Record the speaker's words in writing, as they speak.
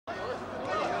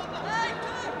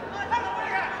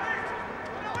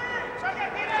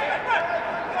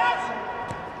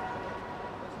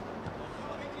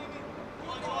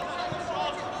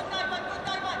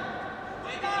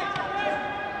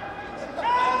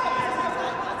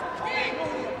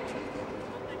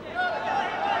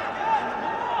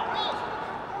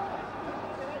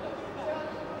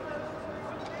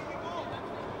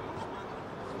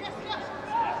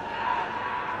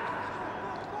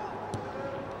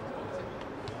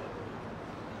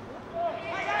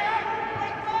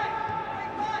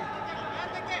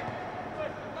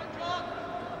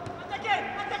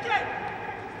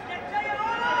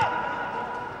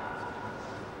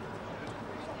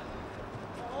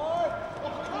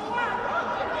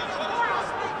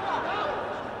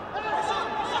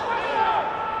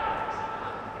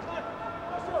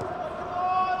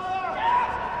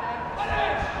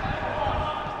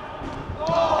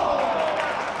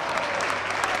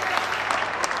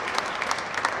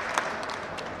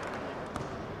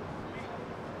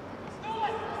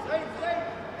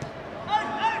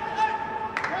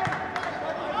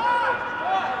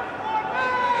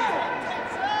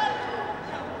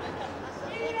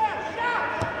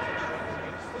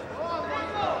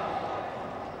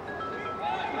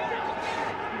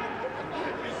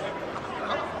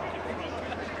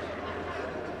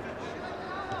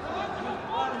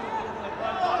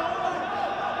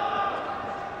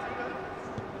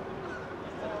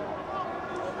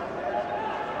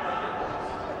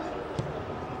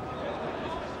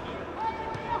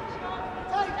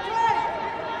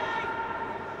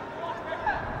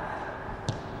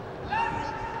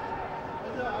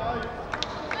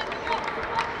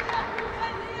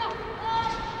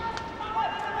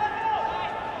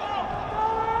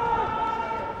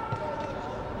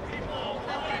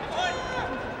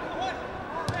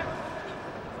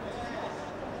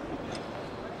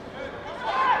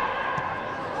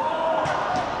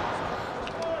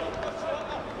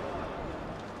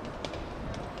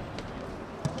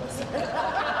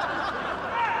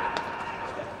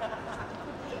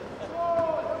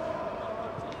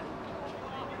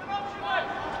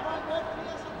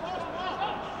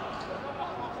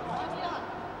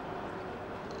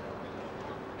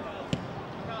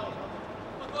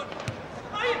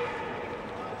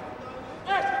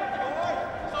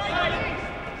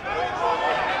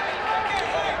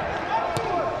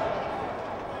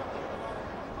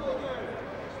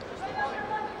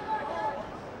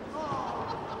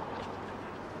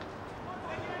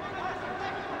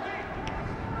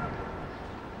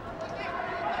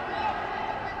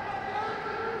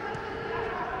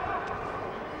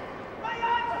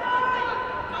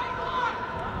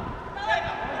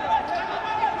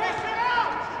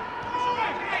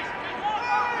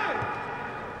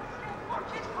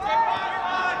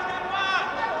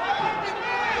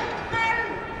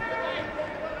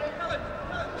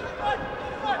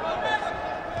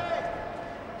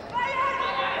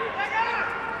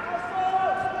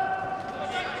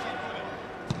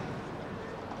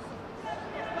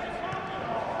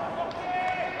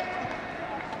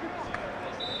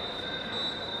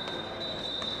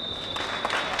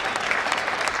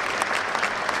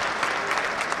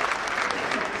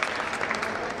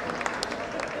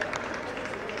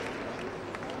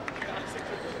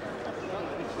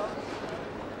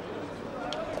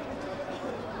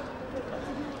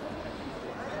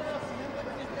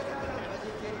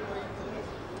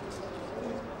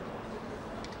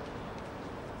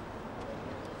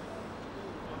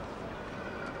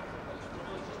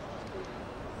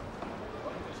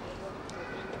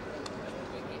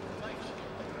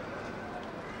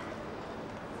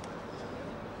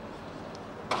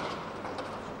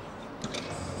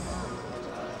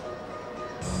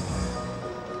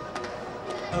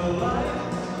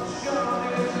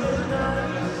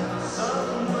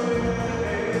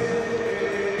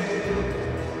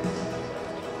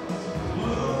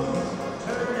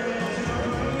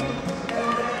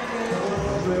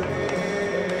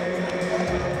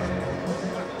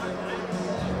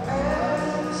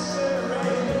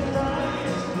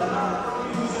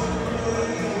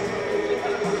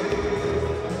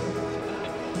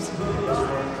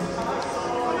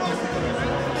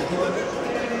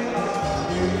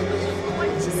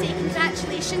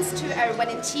Congratulations to our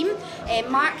winning team.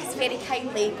 Mark is very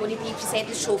kindly going to be presenting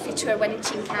the trophy to our winning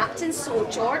team captain. So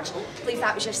George, I believe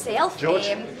that was yourself. George.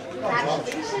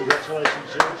 Congratulations.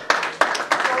 Congratulations, George.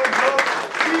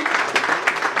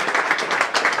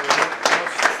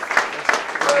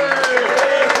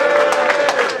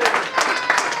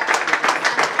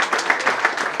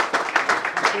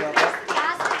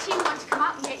 As the team want to come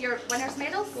up and get your winners'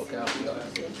 medals. Coca.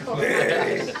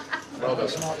 Well done.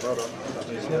 Well done.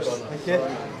 Thank you.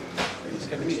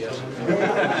 Thank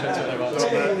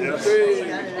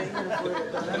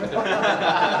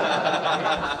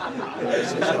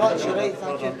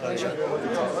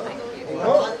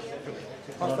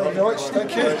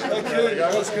you. Thank you.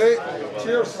 That's great.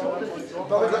 Cheers.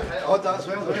 Oh, that's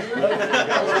well.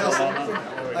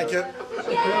 Thank you.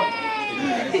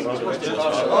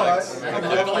 All right.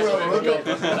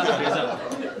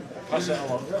 Pass it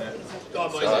along.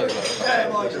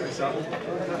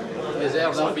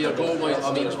 Reserves, that'll be your goal, boys.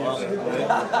 I mean,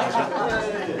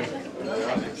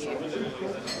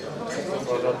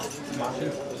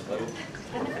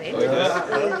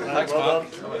 Thanks, Mark.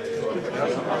 Thanks,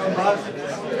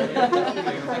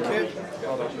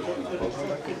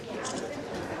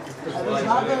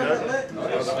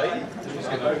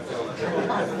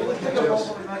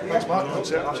 Mark.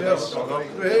 Cheers.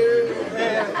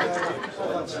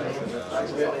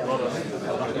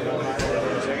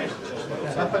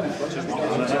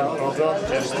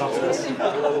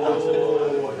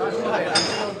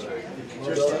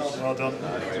 Well done. Well done.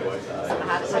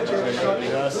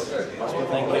 Yes.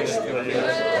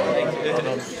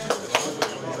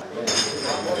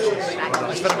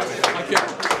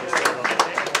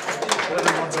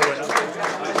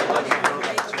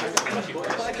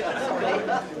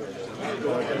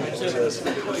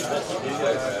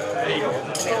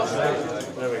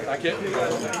 Thank you. Thank you.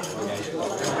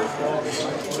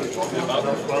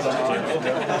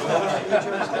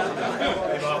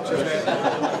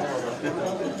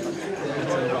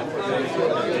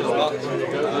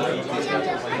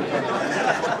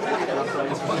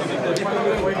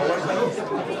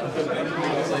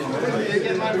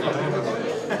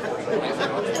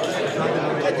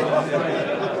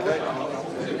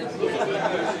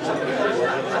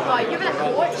 Oh, you're a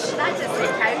coach. That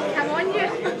doesn't count. Come on, you.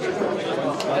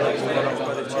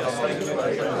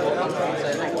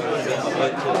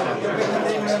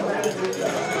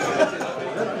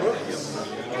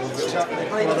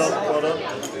 Well done.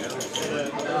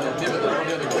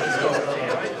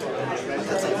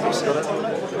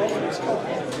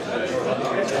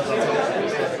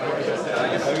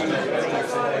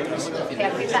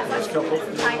 Perfect. That's much.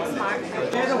 Thanks, Mark.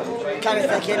 Can't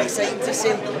think any exciting to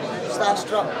say.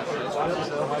 Starstruck.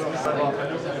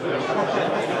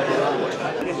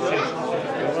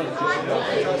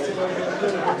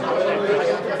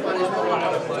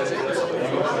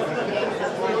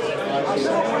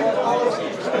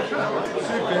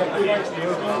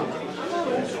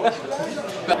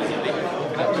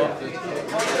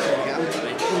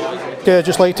 Okay, I'd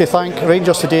just like to thank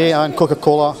Rangers today and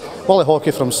Coca-Cola, Wally Hockey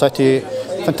from City.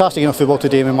 Fantastic game of football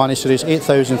today. We managed to raise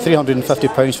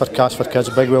 £8,350 for Cash for Kids.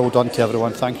 Big well done to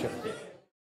everyone. Thank you.